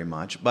changed very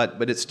much,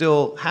 but it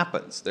still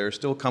happens. There are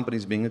still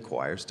companies being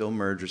acquired, still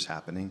mergers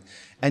happening.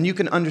 And you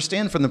can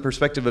understand from the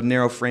perspective of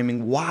narrow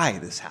framing why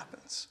this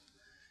happens.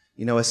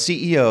 A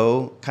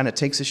CEO kind of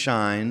takes a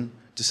shine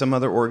to some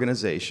other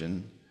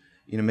organization.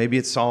 Maybe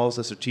it solves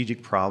a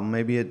strategic problem.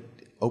 Maybe it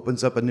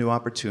opens up a new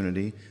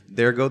opportunity.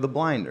 There go the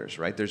blinders,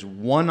 right? There's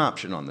one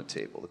option on the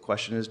table. The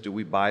question is, do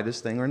we buy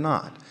this thing or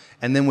not?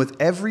 And then with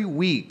every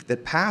week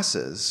that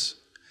passes,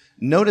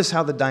 notice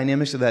how the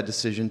dynamics of that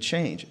decision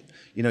change.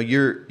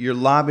 You're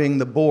lobbying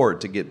the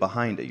board to get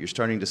behind it. You're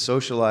starting to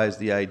socialize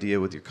the idea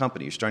with your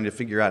company. You're starting to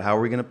figure out how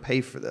are we going to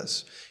pay for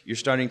this. You're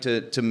starting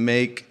to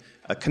make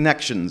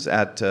connections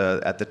at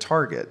the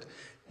target.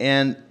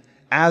 And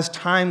as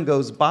time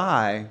goes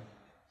by,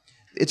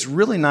 it's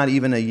really not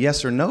even a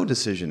yes or no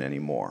decision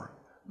anymore,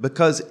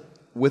 because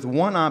with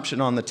one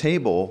option on the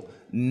table,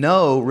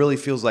 no really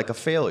feels like a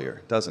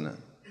failure, doesn't it?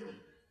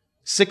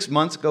 6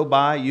 months go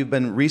by, you've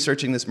been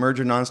researching this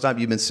merger nonstop,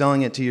 you've been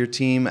selling it to your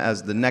team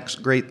as the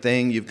next great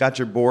thing, you've got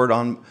your board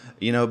on,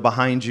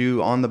 behind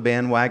you on the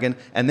bandwagon,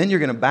 and then you're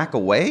going to back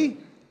away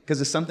because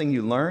it's something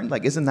you learned?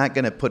 Like, isn't that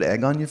going to put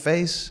egg on your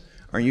face?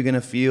 Aren't you going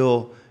to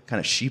feel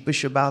kind of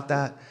sheepish about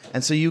that?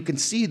 And so you can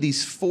see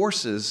these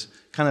forces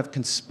kind of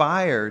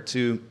conspire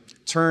to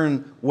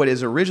turn what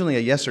is originally a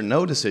yes or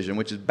no decision,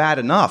 which is bad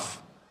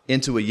enough,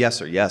 into a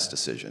yes or yes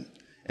decision.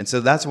 And so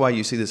that's why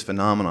you see this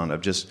phenomenon of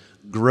just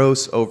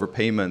gross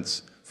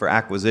overpayments for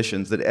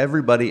acquisitions that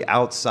everybody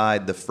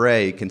outside the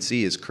fray can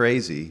see is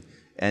crazy,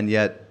 and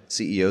yet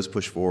CEOs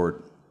push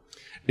forward.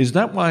 Is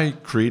that why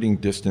creating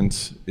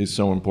distance is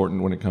so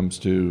important when it comes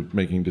to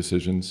making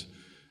decisions?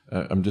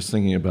 I'm just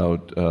thinking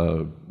about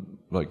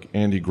like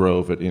Andy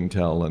Grove at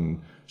Intel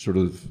and sort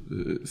of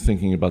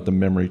thinking about the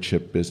memory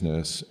chip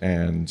business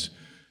and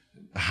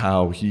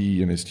how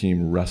he and his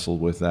team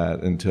wrestled with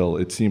that until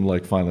it seemed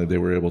like finally they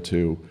were able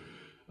to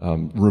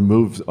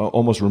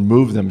almost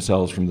remove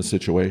themselves from the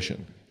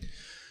situation.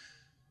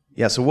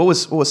 Yeah, so what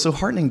was so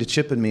heartening to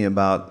Chip and me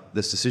about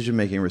this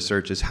decision-making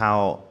research is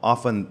how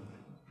often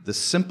the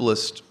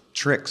simplest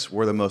tricks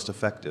were the most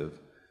effective.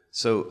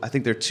 So I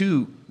think there are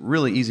two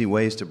really easy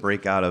ways to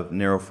break out of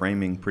narrow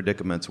framing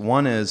predicaments.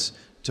 One is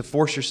to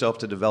force yourself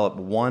to develop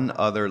one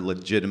other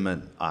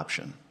legitimate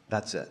option.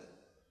 That's it.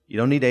 You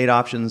don't need 8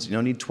 options, you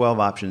don't need 12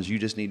 options, you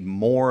just need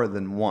more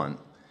than one.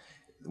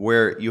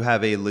 Where you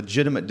have a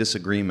legitimate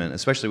disagreement,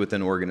 especially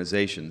within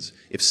organizations.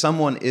 If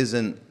someone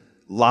isn't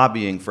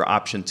lobbying for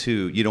option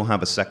 2, you don't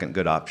have a second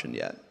good option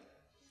yet.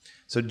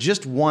 So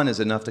just one is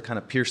enough to kind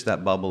of pierce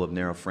that bubble of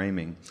narrow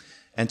framing.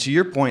 And to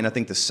your point, I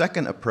think the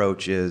second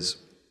approach is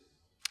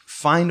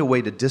find a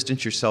way to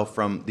distance yourself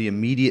from the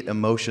immediate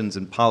emotions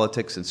and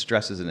politics and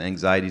stresses and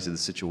anxieties of the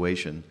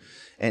situation.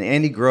 And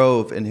Andy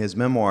Grove, in his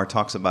memoir,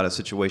 talks about a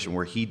situation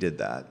where he did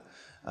that.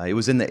 It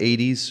was in the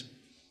 80s.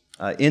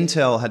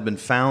 Intel had been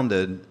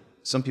founded,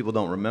 some people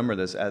don't remember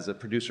this, as a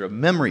producer of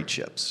memory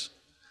chips.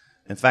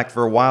 In fact,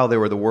 for a while, they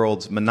were the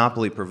world's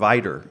monopoly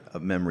provider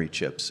of memory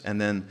chips.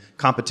 And then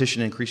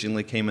competition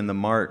increasingly came in the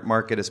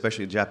market,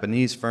 especially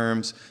Japanese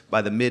firms.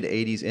 By the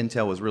mid-'80s,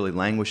 Intel was really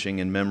languishing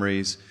in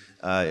memories.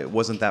 It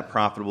wasn't that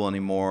profitable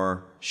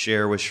anymore.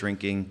 Share was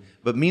shrinking.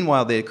 But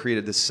meanwhile, they had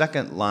created the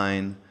second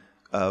line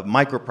of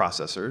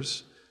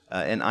microprocessors,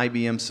 and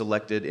IBM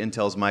selected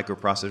Intel's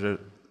microprocessor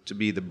to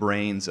be the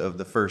brains of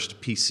the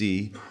first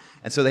PC.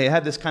 And so they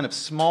had this kind of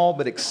small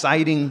but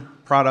exciting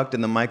product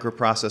in the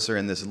microprocessor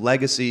and this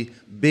legacy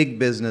big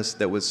business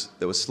that was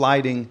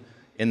sliding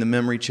in the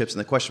memory chips. And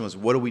the question was,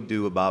 what do we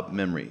do about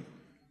memory?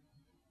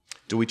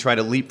 Do we try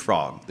to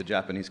leapfrog the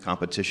Japanese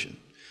competition?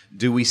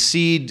 Do we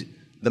cede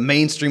the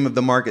mainstream of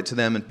the market to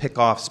them and pick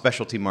off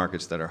specialty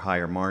markets that are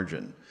higher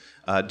margin?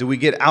 Do we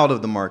get out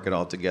of the market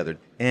altogether?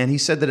 And he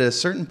said that at a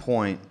certain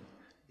point,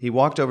 he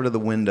walked over to the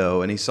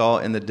window and he saw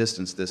in the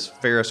distance this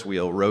Ferris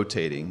wheel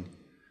rotating,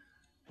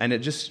 and it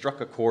just struck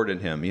a chord in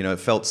him. It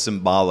felt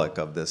symbolic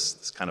of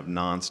this kind of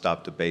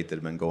nonstop debate that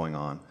had been going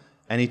on.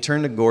 And he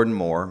turned to Gordon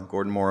Moore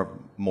of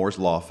Moore's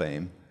Law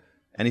fame,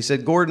 and he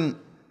said, Gordon,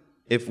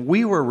 if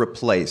we were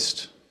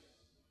replaced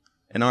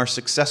and our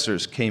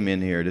successors came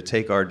in here to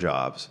take our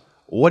jobs,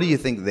 what do you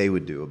think they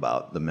would do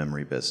about the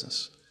memory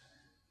business?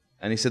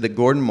 And he said that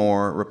Gordon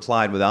Moore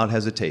replied without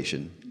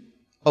hesitation,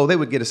 oh, they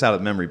would get us out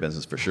of the memory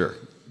business for sure.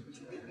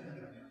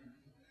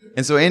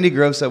 And so Andy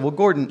Grove said, well,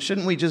 Gordon,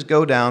 shouldn't we just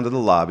go down to the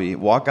lobby,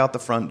 walk out the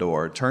front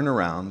door, turn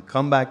around,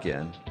 come back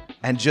in,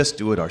 and just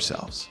do it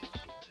ourselves?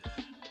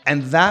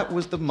 And that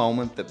was the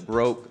moment that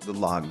broke the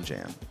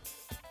logjam.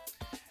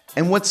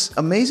 And what's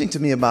amazing to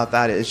me about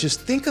that is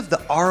just think of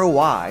the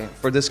ROI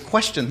for this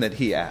question that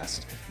he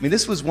asked. I mean,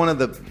 this was one of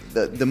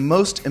the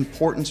most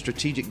important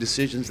strategic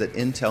decisions that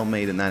Intel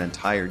made in that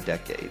entire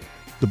decade.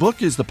 The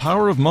book is The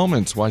Power of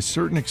Moments, Why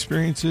Certain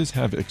Experiences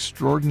Have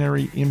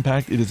Extraordinary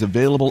Impact. It is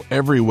available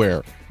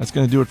everywhere. That's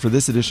going to do it for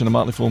this edition of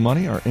Motley Fool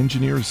Money. Our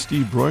engineer is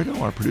Steve Broido.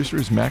 Our producer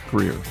is Matt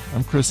Greer.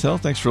 I'm Chris Hill.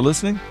 Thanks for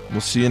listening.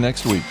 We'll see you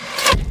next week.